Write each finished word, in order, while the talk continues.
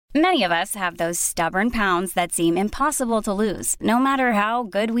Many of us have those stubborn pounds that seem impossible to lose, no matter how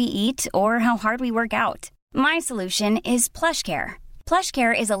good we eat or how hard we work out. My solution is PlushCare.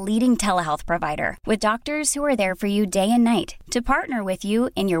 PlushCare is a leading telehealth provider with doctors who are there for you day and night to partner with you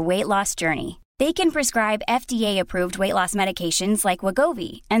in your weight loss journey. They can prescribe FDA-approved weight loss medications like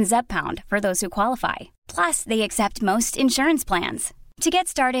Wegovy and Zepbound for those who qualify. Plus, they accept most insurance plans. To get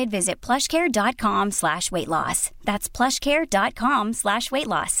started, visit plushcare.com/weightloss. That's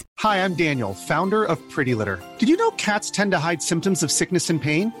plushcare.com/weightloss. Hi, I'm Daniel, founder of Pretty Litter. Did you know cats tend to hide symptoms of sickness and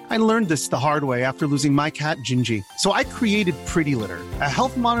pain? I learned this the hard way after losing my cat, Gingy. So I created Pretty Litter, a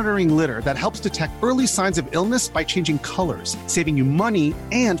health monitoring litter that helps detect early signs of illness by changing colors, saving you money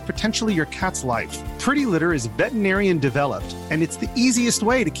and potentially your cat's life. Pretty Litter is veterinarian developed, and it's the easiest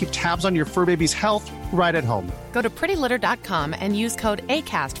way to keep tabs on your fur baby's health right at home. Go to prettylitter.com and use code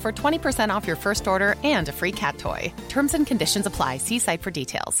ACAST for 20% off your first order and a free cat toy. Terms and conditions apply. See site for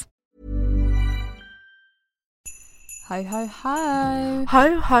details. Ho, ho, ho.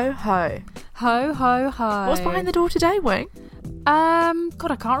 Ho, ho, ho. Ho, ho, ho. What's behind the door today, Wing?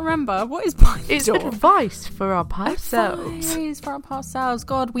 God, I can't remember. What is behind the door? It's advice for our past selves. Advice for our past selves.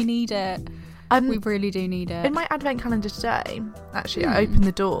 God, we need it. We really do need it. In my advent calendar today, actually, I opened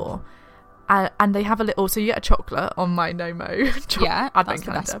the door and they have a little, so you get a chocolate on my Nomo advent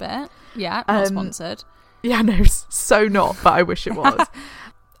calendar. Best bit. Yeah, not sponsored. Yeah, no, so not, but I wish it was.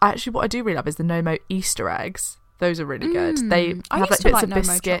 Actually, what I do really love is the Nomo Easter eggs. Those are really good. They have like bits of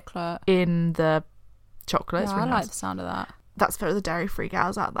biscuit in the chocolate. Yeah, really I nice. like the sound of that. That's for the dairy-free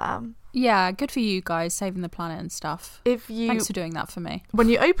gals out there. Yeah, good for you guys, saving the planet and stuff. Thanks for doing that for me. When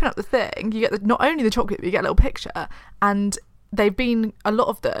you open up the thing, you get not only the chocolate, but you get a little picture, and they've been a lot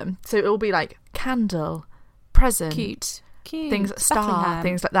of them. So it will be like candle, present, cute things like star,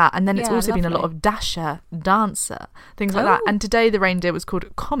 things like that. And then it's also been a lot of dasher, dancer, things like that. And today the reindeer was called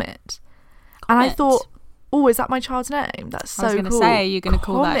Comet. And I thought, oh, is that my child's name? That's so cool. I was going to say, you're going to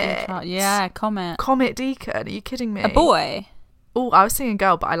call that your child. Yeah, Comet. Comet Deacon. Are you kidding me? A boy? Oh, I was thinking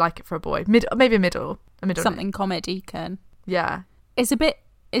girl, but I like it for a boy. Maybe a middle something name. Comet Deacon. Yeah. Is it a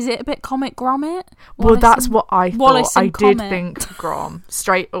bit Comet Gromit? Well, that's what I thought. Wallace and I did think Grom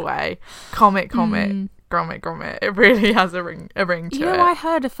straight away. Comet, Gromit. It really has a ring to it. You know, I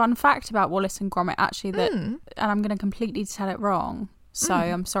heard a fun fact about Wallace and Gromit actually that, and I'm going to completely tell it wrong. So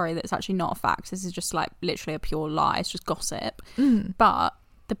I'm sorry that it's actually not a fact. This is just like literally a pure lie. It's just gossip. But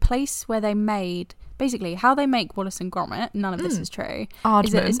the place where they made, basically how they make Wallace and Gromit, none of this is true.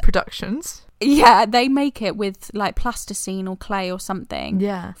 Aardman Productions. Yeah, they make it with like plasticine or clay or something.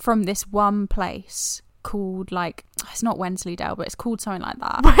 Yeah. From this one place called like, it's not Wensleydale, but it's called something like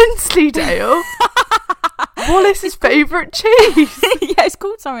that. Wensleydale? Wallace's favourite cheese. Yeah, it's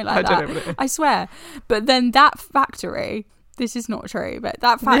called something like that. I don't know. I swear. But then that factory, this is not true, but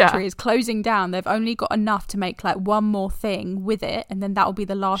that factory is closing down. They've only got enough to make like one more thing with it, and then that will be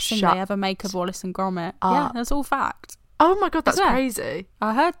the last thing they ever make of Wallace and Gromit. Yeah, that's all fact. Oh my god, that's crazy.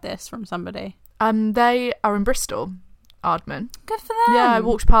 I heard this from somebody. They are in Bristol, Aardman. Good for them. Yeah, I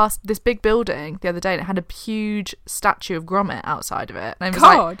walked past this big building the other day and it had a huge statue of Gromit outside of it. And I was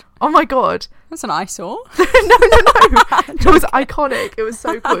like, oh my god. That's an eyesore. No. It was iconic. It was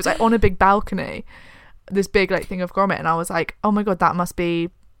so cool. It was like on a big balcony, this big like thing of Gromit, and I was like, oh my god, that must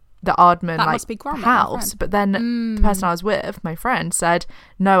be the Aardman house. But then the person I was with, my friend, said,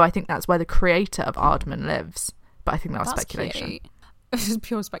 no, I think that's where the creator of Aardman lives. But I think that was speculation. It was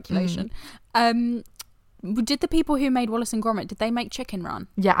pure speculation. Did the people who made Wallace and Gromit, did they make Chicken Run?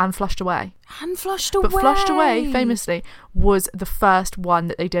 Yeah, and Flushed Away. But Flushed Away, famously, was the first one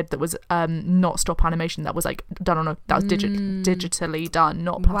that they did that was not stop animation. That was like done on that was digitally done,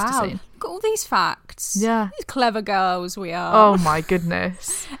 not plasticine. Wow, got all these facts. Yeah, these clever girls we are. Oh my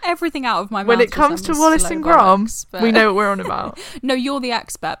goodness! Everything out of my mouth. When it comes to Wallace and Grom, we know what we're on about. No, you're the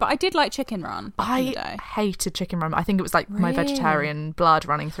expert. But I did like Chicken Run. I hated Chicken Run. I think it was like my vegetarian blood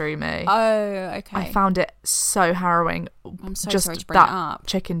running through me. Oh, okay. I found it so harrowing. I'm so just sorry to bring it up.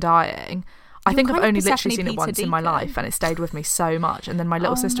 Chicken dying. I think I've only literally seen it once in my life, and it stayed with me so much. And then my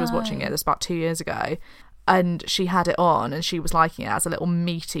little sister was watching it. This was about 2 years ago, and she had it on, and she was liking it as a little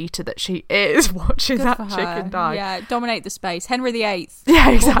meat eater that she is, watching that chicken die. Yeah, dominate the space. Henry VIII. Yeah,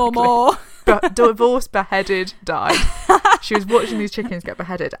 exactly. More. But divorced, beheaded, died. She was watching these chickens get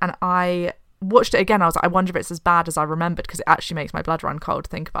beheaded, and I watched it again. I was like, I wonder if it's as bad as I remembered, because it actually makes my blood run cold to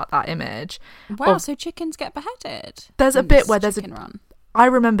think about that image. Wow, so chickens get beheaded. There's a bit where there's a run. I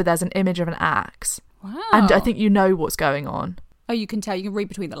remember there's an image of an axe. Wow. And I think you know what's going on. Oh, you can tell. You can read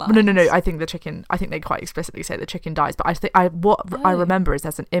between the lines. No. I think they quite explicitly say the chicken dies. But I remember is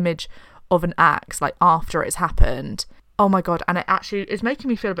there's an image of an axe, like after it's happened, Oh my God. And it's making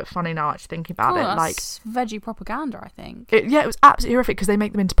me feel a bit funny now actually thinking about it. That's veggie propaganda, I think. It was absolutely horrific because they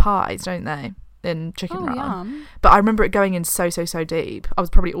make them into pies, don't they? In chicken run. Yum. But I remember it going in so deep. I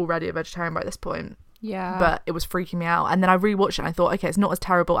was probably already a vegetarian by this point. Yeah. But it was freaking me out. And then I rewatched it and I thought, okay, it's not as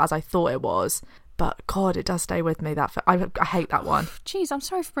terrible as I thought it was. But God, it does stay with me. I hate that one. Jeez, I'm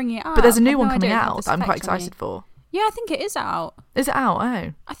sorry for bringing it up. But there's a new one coming out that I'm quite excited for. Yeah, I think it is out. Is it out?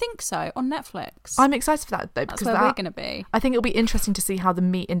 Oh. I think so, on Netflix. I'm excited for that though, because that's where we're going to be. I think it'll be interesting to see how the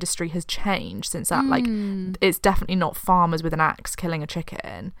meat industry has changed since that. Like, it's definitely not farmers with an axe killing a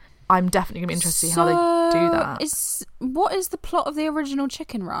chicken. I'm definitely going to be interested to see how they do that. What is the plot of the original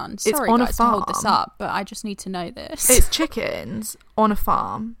Chicken Run? Sorry, it's on guys, a farm. to hold this up, but I just need to know this. It's chickens on a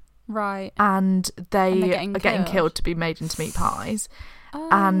farm. Right. And they are getting killed to be made into meat pies. Oh.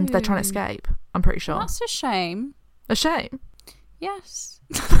 And they're trying to escape, I'm pretty sure. That's a shame. A shame? Yes.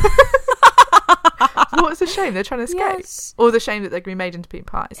 What's a shame? They're trying to escape? Yes. Or the shame that they're going to be made into meat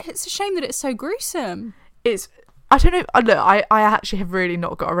pies? It's a shame that it's so gruesome. I don't know. Look, I actually have really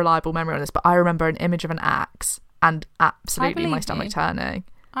not got a reliable memory on this, but I remember an image of an axe and absolutely my stomach turning.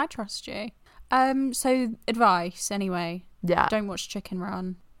 I trust you. So advice, anyway. Yeah. Don't watch Chicken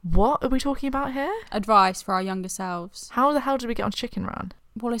Run. What are we talking about here? Advice for our younger selves. How the hell did we get on Chicken Run?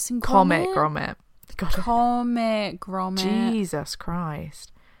 Wallace and Comic Gromit. Comic Gromit. Jesus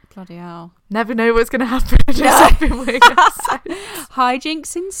Christ. Bloody hell. Never know what's going to happen.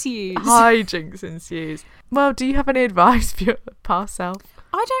 Hijinks ensues. Hijinks ensues. Well, do you have any advice for your past self?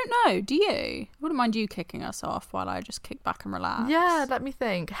 I don't know. Do you? Wouldn't mind you kicking us off while I just kick back and relax. Yeah, let me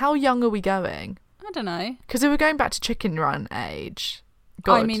think. How young are we going? I don't know. Because we were going back to Chicken Run age.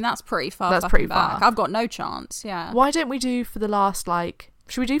 God. I mean, that's pretty far. That's pretty back. far. I've got no chance, yeah. Why don't we do for the last,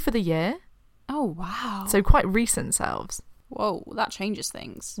 should we do for the year? Oh, wow. So quite recent selves. Whoa, that changes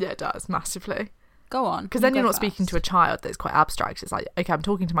things. Yeah, it does, massively. Go on. Because then you're not speaking to a child that's quite abstract. It's like, okay, I'm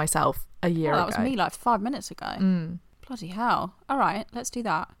talking to myself a year ago. That was me 5 minutes ago. Bloody hell. All right, let's do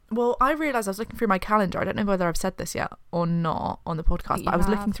that. Well, I realised I was looking through my calendar. I don't know whether I've said this yet or not on the podcast, but I was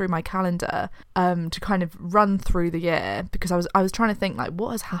looking through my calendar to kind of run through the year, because I was trying to think,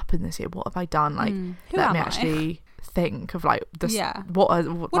 what has happened this year? What have I done? Let me actually think of this. Yeah.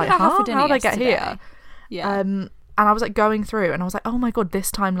 How did I get here? Yeah. And I was going through and I was like, oh my God,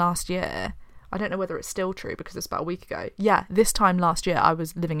 this time last year, I don't know whether it's still true because it's about a week ago. Yeah, this time last year I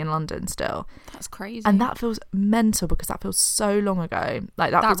was living in London still. That's crazy. And that feels mental because that feels so long ago.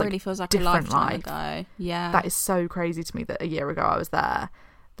 That really feels like a lifetime ago. Yeah. That is so crazy to me that a year ago I was there.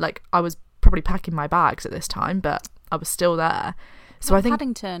 I was probably packing my bags at this time, but I was still there. So I think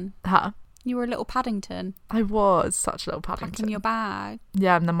Paddington. Huh? You were a little Paddington. I was such a little Paddington. Packing your bag.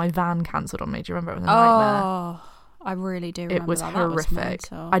 Yeah, and then my van cancelled on me. Do you remember? It was a nightmare. Oh, I really do remember it was that. horrific.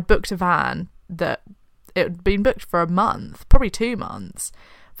 That was I'd booked a van that it had been booked for a month, probably 2 months,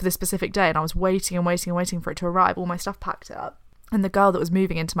 for this specific day, and I was waiting for it to arrive, all my stuff packed up, and the girl that was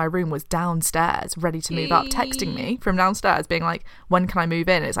moving into my room was downstairs ready to move up, texting me from downstairs being like, when can I move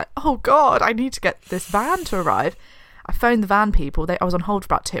in? And it's like, oh God, I need to get this van to arrive. I phoned the van people. I was on hold for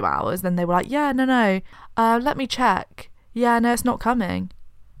about 2 hours. Then they were like, yeah, no, let me check. Yeah, no, it's not coming.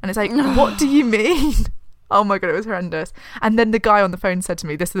 And it's like, what do you mean? Oh my God, it was horrendous. And then the guy on the phone said to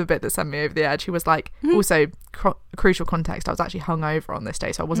me, this is the bit that sent me over the edge. He was like, also crucial context, I was actually hungover on this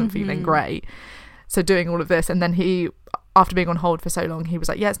day, so I wasn't feeling great. So doing all of this, and then he, after being on hold for so long, he was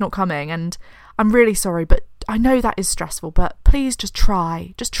like, yeah, it's not coming, and I'm really sorry, but I know that is stressful, but please just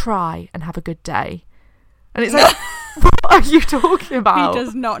try and have a good day. And it's like, what are you talking about? He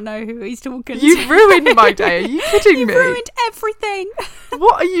does not know who he's talking to. You've ruined my day. Are you kidding me? You've ruined everything.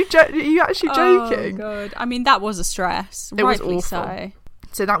 What are you? Are you actually joking? Oh God! I mean, that was a stress. It was awful. So.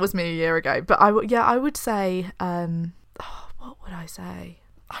 So that was me a year ago. But I would say, what would I say?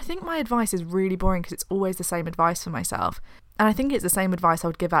 I think my advice is really boring because it's always the same advice for myself, and I think it's the same advice I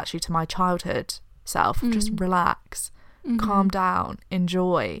would give actually to my childhood self. Just relax. Calm down,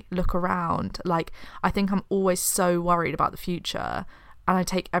 enjoy, look around. I think I'm always so worried about the future, and I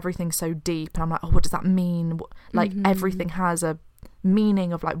take everything so deep, and I'm like, oh, what does that mean? Everything has a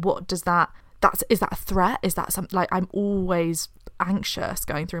meaning of what does that, is that a threat? Is that something? I'm always anxious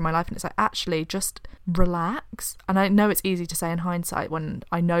going through my life, and it's like, actually just relax. And I know it's easy to say in hindsight when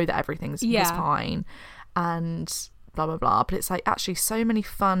I know that everything's fine and blah blah blah, but it's like, actually so many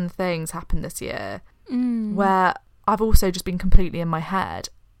fun things happened this year where I've also just been completely in my head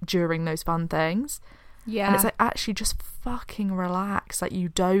during those fun things. Yeah. And it's like, actually just fucking relax. You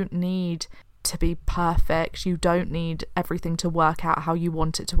don't need to be perfect. You don't need everything to work out how you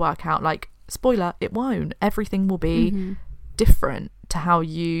want it to work out. Spoiler, it won't. Everything will be different to how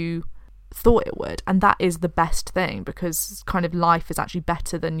you thought it would. And that is the best thing, because kind of life is actually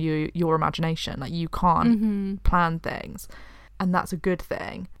better than your imagination. Like, you can't plan things, and that's a good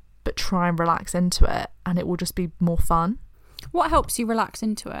thing. But try and relax into it, and it will just be more fun. What helps you relax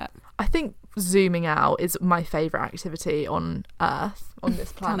into it? I think zooming out is my favourite activity on Earth, on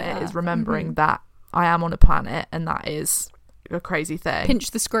this planet, is remembering that I am on a planet, and that is a crazy thing.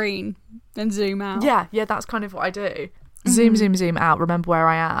 Pinch the screen and zoom out. Yeah, that's kind of what I do. Zoom out, remember where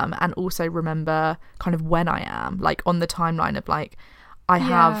I am, and also remember kind of when I am, like on the timeline of like, I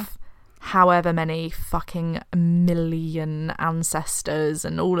have however many fucking million ancestors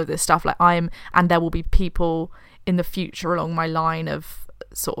and all of this stuff. Like, and there will be people in the future along my line of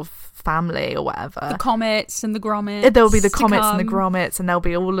sort of family or whatever. The comets and the grommets. There'll be the comets and the grommets, and there'll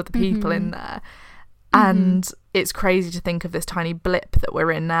be all of the people in there. And it's crazy to think of this tiny blip that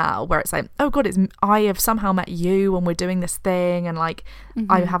we're in now, where it's like, oh god, I have somehow met you and we're doing this thing, and like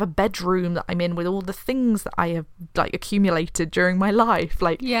I have a bedroom that I'm in with all the things that I have like accumulated during my life,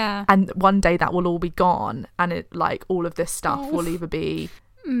 like, and one day that will all be gone, and it, like, all of this stuff will either be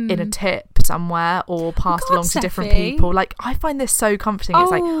in a tip somewhere or passed along to different people. Like, I find this so comforting.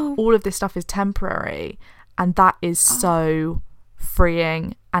 It's like all of this stuff is temporary, and that is so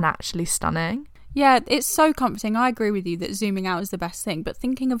freeing and actually stunning. Yeah, it's so comforting. I agree with you that zooming out is the best thing, but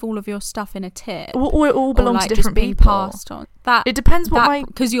thinking of all of your stuff in a tip, or it all belongs like to different people. Passed on, that it depends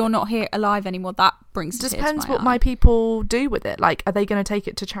because you're not here alive anymore. That brings it depends what my people do with it. Like, are they going to take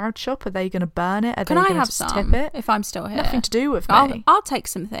it to charity shop? Are they going to burn it? Can I have some tip it if I'm still here? Nothing to do with me. I'll take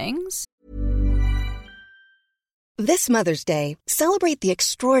some things. This Mother's Day, celebrate the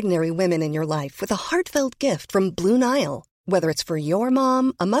extraordinary women in your life with a heartfelt gift from Blue Nile. Whether it's for your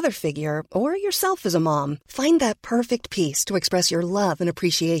mom, a mother figure, or yourself as a mom, find that perfect piece to express your love and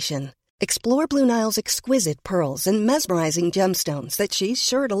appreciation. Explore Blue Nile's exquisite pearls and mesmerizing gemstones that she's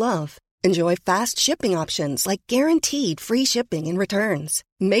sure to love. Enjoy fast shipping options like guaranteed free shipping and returns.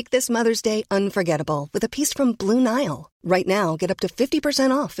 Make this Mother's Day unforgettable with a piece from Blue Nile. Right now, get up to 50%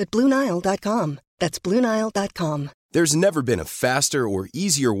 off at BlueNile.com. That's BlueNile.com. There's never been a faster or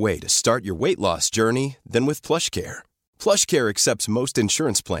easier way to start your weight loss journey than with PlushCare. PlushCare accepts most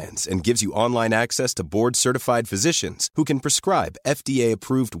insurance plans and gives you online access to board-certified physicians who can prescribe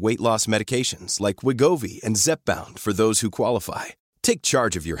FDA-approved weight loss medications like Wegovy and Zepbound for those who qualify. Take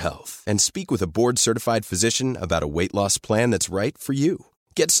charge of your health and speak with a board-certified physician about a weight loss plan that's right for you.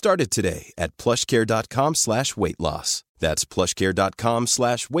 Get started today at plushcare.com/weightloss. That's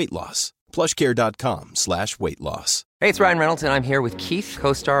plushcare.com/weightloss. plushcare.com/weightloss. Hey, it's Ryan Reynolds, and I'm here with Keith,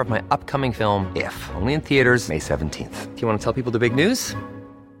 co-star of my upcoming film, If, only in theaters May 17th. Do you want to tell people the big news?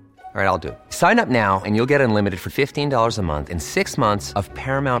 All right, I'll do it. Sign up now and you'll get unlimited for $15 a month and 6 months of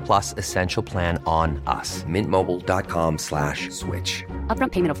Paramount Plus Essential Plan on us. MintMobile.com/switch.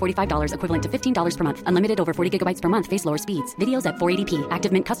 Upfront payment of $45 equivalent to $15 per month. Unlimited over 40 gigabytes per month. Face lower speeds. Videos at 480p.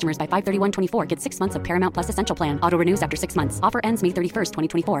 Active Mint customers by 531.24 get 6 months of Paramount Plus Essential Plan. Auto renews after 6 months. Offer ends May 31st,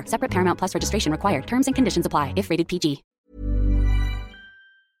 2024. Separate Paramount Plus registration required. Terms and conditions apply if rated PG.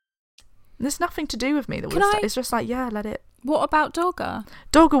 There's nothing to do with me. It's just like, yeah, let it. What about Dogger?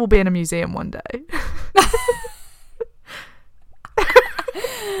 Dogger will be in a museum one day.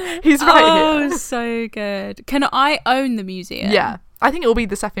 He's right here. Oh, so good. Can I own the museum? Yeah. I think it will be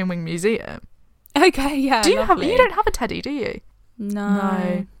the Seffian Wing Museum. Okay, yeah. You don't have a teddy, do you?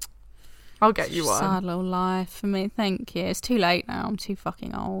 No. I'll get you one. Sad little life for me. Thank you. It's too late now. I'm too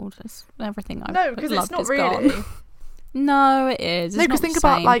fucking old. It's everything I've No, because it's not really. Gone. No, it is. No, because think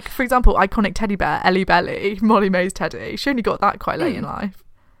about, like, for example, iconic teddy bear, Ellie Belly, Molly May's teddy. She only got that quite late in life.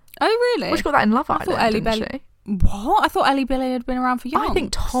 Oh, really? Well, she got that in Love Island, didn't she? What? I thought Ellie Belly had been around for years. I think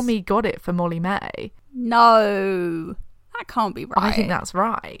Tommy got it for Molly May. No. That can't be right. I think that's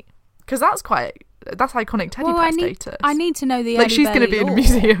right. Because that's iconic teddy bear status. I need to know the Like, Ellie she's going to be in a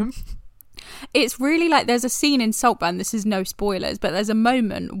museum. It's really like, there's a scene in Saltburn, this is no spoilers, but there's a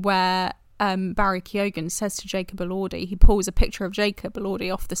moment where Barry Keoghan says to Jacob Elordi, he pulls a picture of Jacob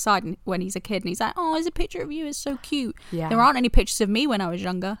Elordi off the side when he's a kid, and he's like, oh, there's a picture of you, it's so cute. Yeah. There aren't any pictures of me when I was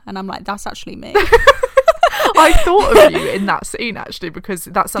younger. And I'm like, that's actually me. I thought of you in that scene, actually, because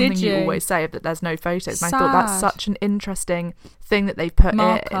that's something you always say, that there's no photos. And I thought that's such an interesting thing that they've put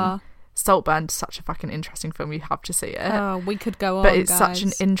in. Saltburn's such a fucking interesting film. You have to see it. Oh, we could go on, but it's such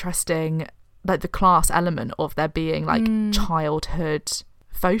an interesting, like, the class element of there being, like, childhood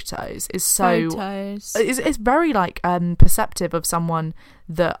photos is so it's very, like, perceptive of someone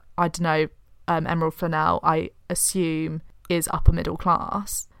that, I don't know, Emerald Fennell, I assume, is upper middle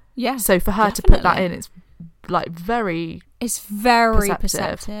class. Yeah, so for her to put that in, it's like very It's very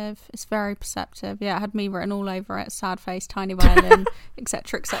perceptive. It's very perceptive. Yeah, it had me written all over it. Sad face, tiny violin,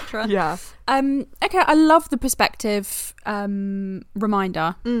 etc., etc. Yeah. Okay, I love the perspective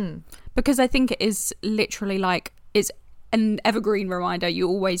reminder because I think it is literally like it's an evergreen reminder. You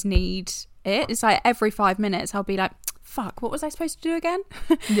always need it. It's like every 5 minutes I'll be like, fuck, what was I supposed to do again?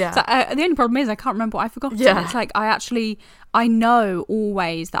 Yeah. So, the only problem is I can't remember what I forgot. Yeah. It's like I know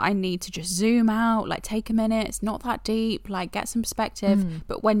always that I need to just zoom out, like take a minute. It's not that deep, like get some perspective.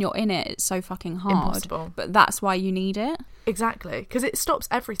 But when you're in it, it's so fucking hard. Impossible. But that's why you need it. Exactly. Because it stops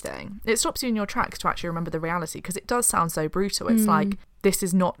everything. It stops you in your tracks to actually remember the reality. Because it does sound so brutal. It's like, this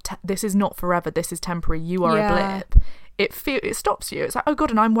is not forever. This is temporary. You are a blip. It stops you. It's like, oh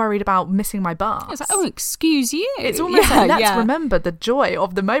god, and I'm worried about missing my bus. It's like, oh, excuse you. It's almost like, let's remember the joy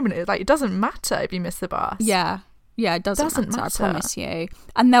of the moment. It's like, it doesn't matter if you miss the bus. Yeah, it doesn't matter. I promise you.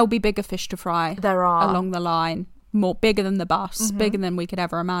 And there'll be bigger fish to fry. There are along the line, more bigger than the bus, bigger than we could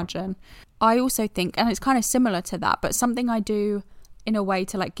ever imagine. I also think, and it's kind of similar to that, but something I do in a way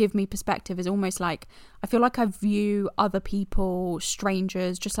to like give me perspective is almost like I feel like I view other people,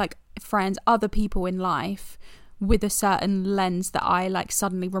 strangers, just like friends, other people in life with a certain lens that I like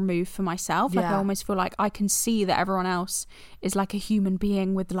suddenly remove for myself. Like I almost feel like I can see that everyone else is like a human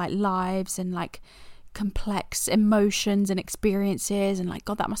being with like lives and like complex emotions and experiences, and like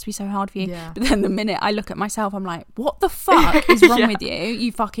god, that must be so hard for you. But then the minute I look at myself, I'm like, what the fuck is wrong with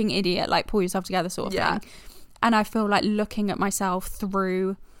you fucking idiot, like pull yourself together sort of thing. And I feel like looking at myself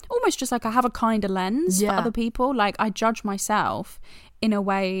through almost just like I have a kinder lens for other people. Like I judge myself in a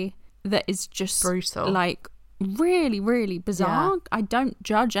way that is just brutal, like really, really bizarre. I don't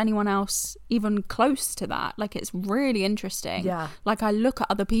judge anyone else even close to that. Like it's really interesting. Like I look at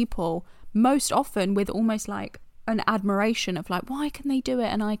other people most often with almost like an admiration of like, why can they do it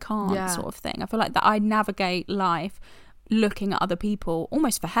and I can't, sort of thing. I feel like that I navigate life looking at other people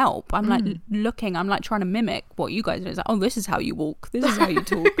almost for help. I'm like looking, I'm like trying to mimic what you guys do. It's like, oh, this is how you walk, this is how you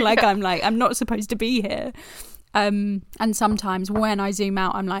talk. Like I'm like, I'm not supposed to be here. And sometimes when I zoom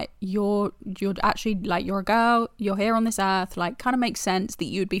out, I'm like, you're actually like, you're a girl, you're here on this earth, like kind of makes sense that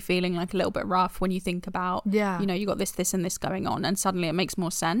you'd be feeling like a little bit rough when you think about, you know, you got this and this going on, and suddenly it makes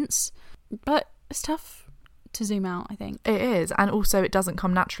more sense. But it's tough to zoom out, I think. It is. And also it doesn't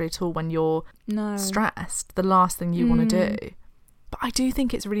come naturally at all when you're stressed. The last thing you want to do. But I do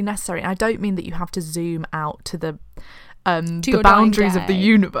think it's really necessary. And I don't mean that you have to zoom out to the boundaries of the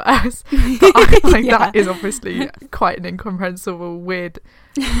universe. But I think that is obviously quite an incomprehensible, weird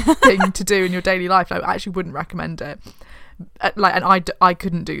thing to do in your daily life. I actually wouldn't recommend it. Like, and I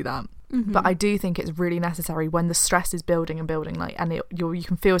couldn't do that. But I do think it's really necessary when the stress is building and building, like, and you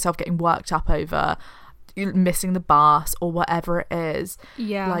can feel yourself getting worked up over missing the bus or whatever it is.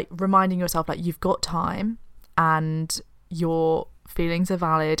 Like reminding yourself like you've got time and your feelings are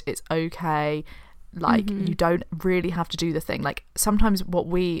valid. It's okay. Like you don't really have to do the thing. Like sometimes what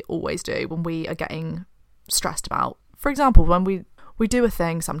we always do when we are getting stressed about, for example, when we do a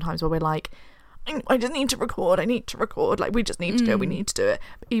thing sometimes where we're like, I just need to record, like we just need to do it, we need to do it,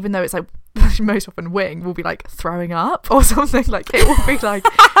 even though it's like most often Wing will be like throwing up or something, like it will be like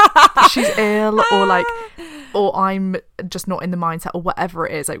she's ill or I'm just not in the mindset or whatever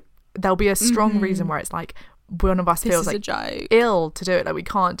it is. Like there'll be a strong reason where it's like one of us feels like ill to do it, like we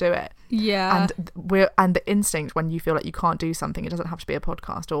can't do it. And the instinct when you feel like you can't do something, it doesn't have to be a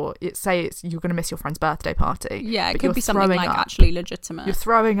podcast, or say it's you're going to miss your friend's birthday party, it could be something like actually legitimate. You're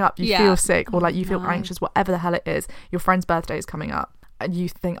throwing up, you feel sick, or like you feel anxious, whatever the hell it is. Your friend's birthday is coming up and you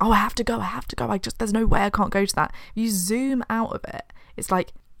think, oh, I have to go, there's no way I can't go to that. You zoom out of it, it's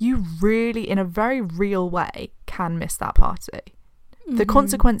like you really, in a very real way, can miss that party. The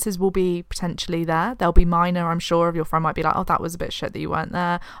consequences will be potentially there. They'll be minor, I'm sure. Of your friend might be like, oh, that was a bit shit that you weren't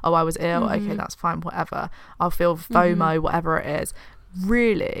there. Oh, I was ill. Okay, that's fine, whatever. I'll feel FOMO, whatever it is.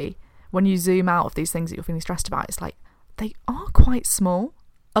 Really, when you zoom out of these things that you're feeling stressed about, it's like they are quite small.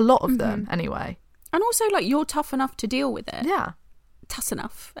 A lot of them, anyway. And also, like, you're tough enough to deal with it. Yeah. Tough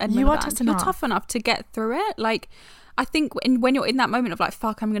enough. You are tough enough. You're tough enough to get through it. Like, I think when you're in that moment of like,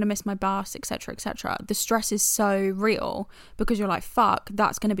 fuck, I'm going to miss my bus, etc., etc., the stress is so real because you're like, fuck,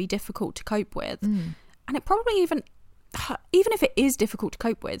 that's going to be difficult to cope with. And it probably even if it is difficult to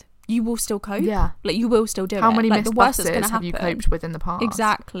cope with, you will still cope. Yeah. Like you will still do it. How many like, missed buses have you coped with in the past?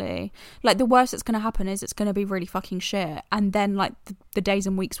 Exactly. Like the worst that's going to happen is it's going to be really fucking shit. And then like the days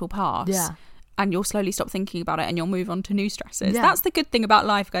and weeks will pass. Yeah. And you'll slowly stop thinking about it and you'll move on to new stresses. Yeah. That's the good thing about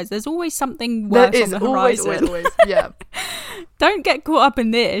life, guys. There's always something worse on the horizon. Always. Yeah. Don't get caught up in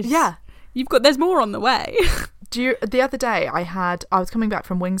this. Yeah. There's more on the way. The other day I was coming back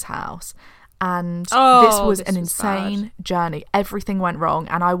from Wing's house And this was an insane bad journey. Everything went wrong,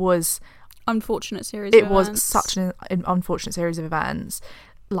 and I was... Unfortunate series It of was events. such an unfortunate series of events.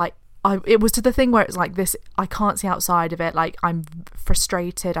 Like, it was to the thing where it's like this, I can't see outside of it. Like, I'm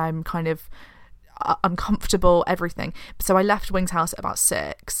frustrated, I'm kind of uncomfortable, everything. So I left Wing's house at about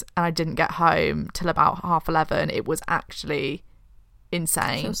 6, and I didn't get home till about 11:30. It was actually insane.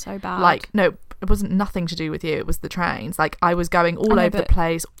 I feel so bad. Like, no, it wasn't nothing to do with you. It was the trains. Like, I was going all over the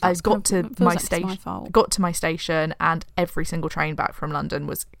place. I got to my station, and every single train back from London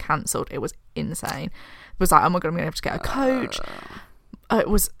was cancelled. It was insane. It was like, oh my God, I'm gonna have to get a coach. It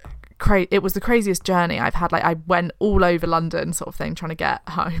was it was the craziest journey I've had. Like, I went all over London, sort of thing, trying to get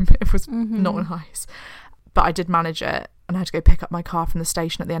home. It was not nice, but I did manage it, and I had to go pick up my car from the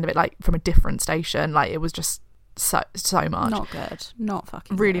station at the end of it, like from a different station. Like, it was just so much. Not good. Not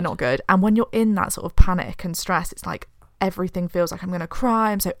fucking really good. Not good. And when you're in that sort of panic and stress, it's like everything feels like I'm gonna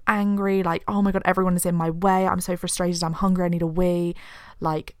cry. I'm so angry. Like, oh my God, everyone is in my way. I'm so frustrated. I'm hungry. I need a wee.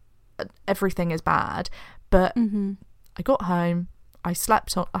 Like, everything is bad. But I got home. I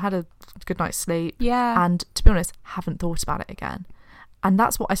slept on. I had a good night's sleep. Yeah. And to be honest, haven't thought about it again. And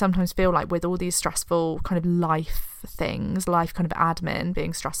that's what I sometimes feel like with all these stressful kind of life things, life kind of admin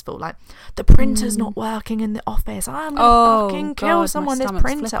being stressful. Like, the printer's not working in the office. I'm going to fucking kill someone, this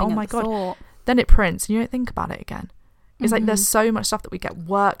printer. Oh my God. Thought. Then it prints and you don't think about it again. It's like there's so much stuff that we get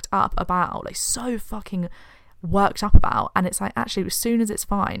worked up about, like so fucking worked up about. And it's like, actually, as soon as it's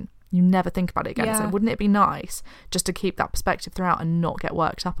fine, you never think about it again. So wouldn't it be nice just to keep that perspective throughout and not get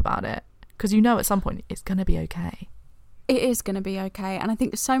worked up about it? Because you know at some point it's going to be okay. It is going to be okay. And I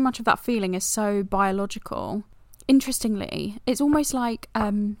think so much of that feeling is so biological. Interestingly, it's almost like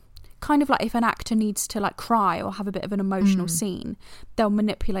kind of like if an actor needs to like cry or have a bit of an emotional scene, they'll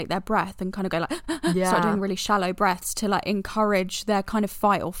manipulate their breath and kind of go like start doing really shallow breaths to like encourage their kind of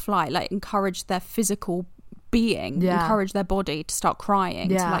fight or flight, like encourage their physical being, encourage their body to start crying,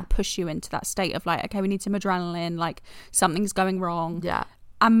 to like push you into that state of like, okay, we need some adrenaline, like something's going wrong.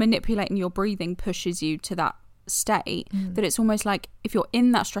 And manipulating your breathing pushes you to that state that it's almost like if you're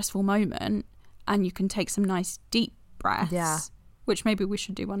in that stressful moment and you can take some nice deep breaths, which maybe we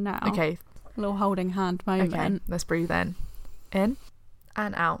should do one now. Okay, a little holding hand moment. Okay, let's breathe in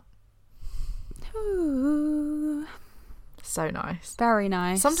and out. Ooh. So nice, very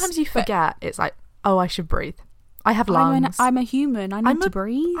nice. Sometimes you forget, it's like, oh, I should breathe. I have lungs. I'm a human. I need to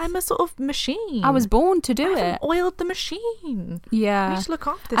breathe. I'm a sort of machine. I was born to do it. Oiled the machine. Yeah. I need to look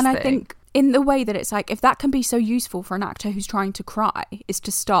after this and thing. I think in the way that it's like, if that can be so useful for an actor who's trying to cry, is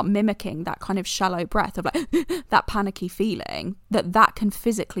to start mimicking that kind of shallow breath of like that panicky feeling, that can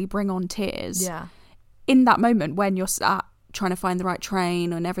physically bring on tears. Yeah. In that moment when you're sat trying to find the right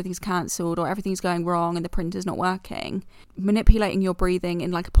train and everything's cancelled or everything's going wrong and the printer's not working, manipulating your breathing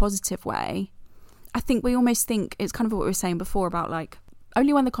in like a positive way. I think we almost think it's kind of what we were saying before about like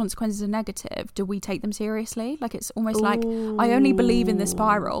only when the consequences are negative do we take them seriously. Like it's almost like I only believe in the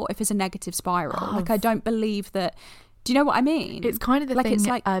spiral if it's a negative spiral. Like I don't believe that. Do you know what I mean? It's kind of the thing, it's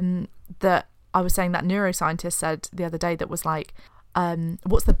like that I was saying that neuroscientist said the other day that was like,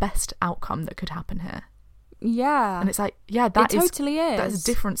 what's the best outcome that could happen here? Yeah. And it's like, that totally is. That's a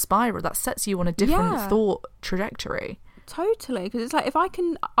different spiral. That sets you on a different thought trajectory. Totally, because it's like if I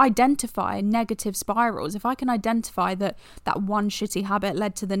can identify negative spirals, if I can identify that one shitty habit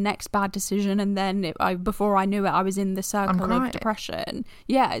led to the next bad decision, and then before I knew it, I was in the circle of depression.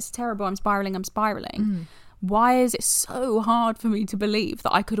 Yeah, it's terrible. I'm spiraling. Why is it so hard for me to believe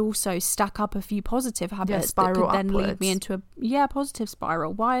that I could also stack up a few positive habits that could then lead me into a positive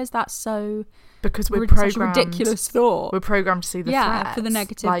spiral? Why is that so? Because we're programmed. Such a ridiculous thought. We're programmed to see the threats. For the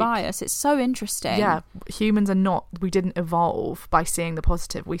negative bias. It's so interesting. Yeah, humans are not. We didn't evolve by seeing the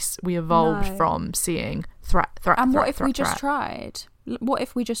positive. We evolved from seeing threat. And what if we just tried? What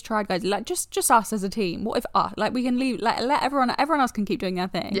if we just tried, guys? Like just us as a team. What if like we can leave? Let everyone else can keep doing their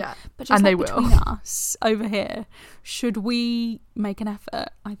thing. Yeah, but just and between us over here, should we make an effort?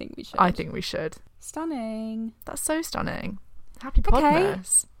 I think we should. Stunning. That's so stunning. Happy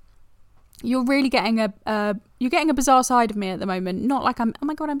Podmas. You're really getting a bizarre side of me at the moment. Not like I'm, oh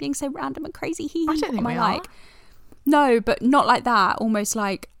my God, I'm being so random and crazy. I don't think we are. No, but not like that. Almost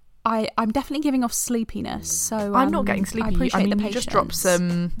like I'm definitely giving off sleepiness. So I'm not getting sleepy. I appreciate the patience. You just dropped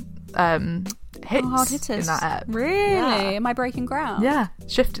some hits hard hitters in that app. Really? Yeah. Am I breaking ground? Yeah,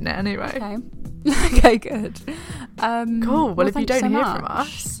 shifting it anyway. Okay. Okay, good. Cool. Well, if you don't hear from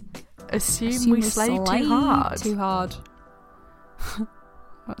us, assume we slayed too hard. Too hard.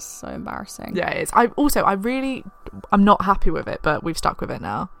 That's so embarrassing. Yeah, it is. I'm not happy with it, but we've stuck with it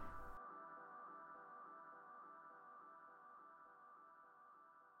now.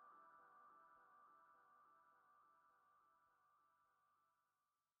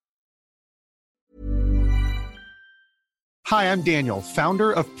 Hi, I'm Daniel,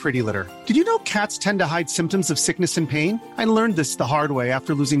 founder of Pretty Litter. Did you know cats tend to hide symptoms of sickness and pain? I learned this the hard way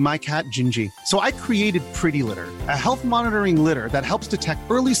after losing my cat, Gingy. So I created Pretty Litter, a health monitoring litter that helps detect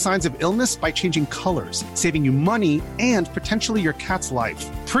early signs of illness by changing colors, saving you money and potentially your cat's life.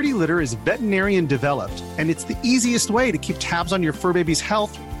 Pretty Litter is veterinarian developed, and it's the easiest way to keep tabs on your fur baby's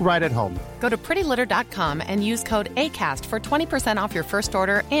health right at home. Go to prettylitter.com and use code ACAST for 20% off your first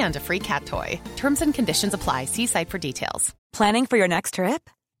order and a free cat toy. Terms and conditions apply. See site for details. Planning for your next trip?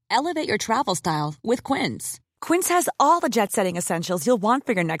 Elevate your travel style with Quince. Quince has all the jet-setting essentials you'll want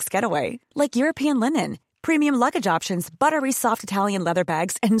for your next getaway, like European linen, premium luggage options, buttery soft Italian leather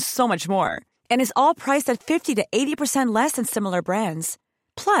bags, and so much more. And is all priced at 50 to 80% less than similar brands.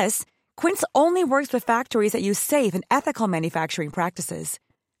 Plus, Quince only works with factories that use safe and ethical manufacturing practices.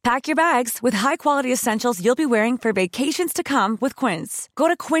 Pack your bags with high-quality essentials you'll be wearing for vacations to come with Quince. Go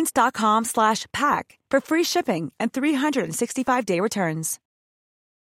to quince.com/pack for free shipping and 365-day returns.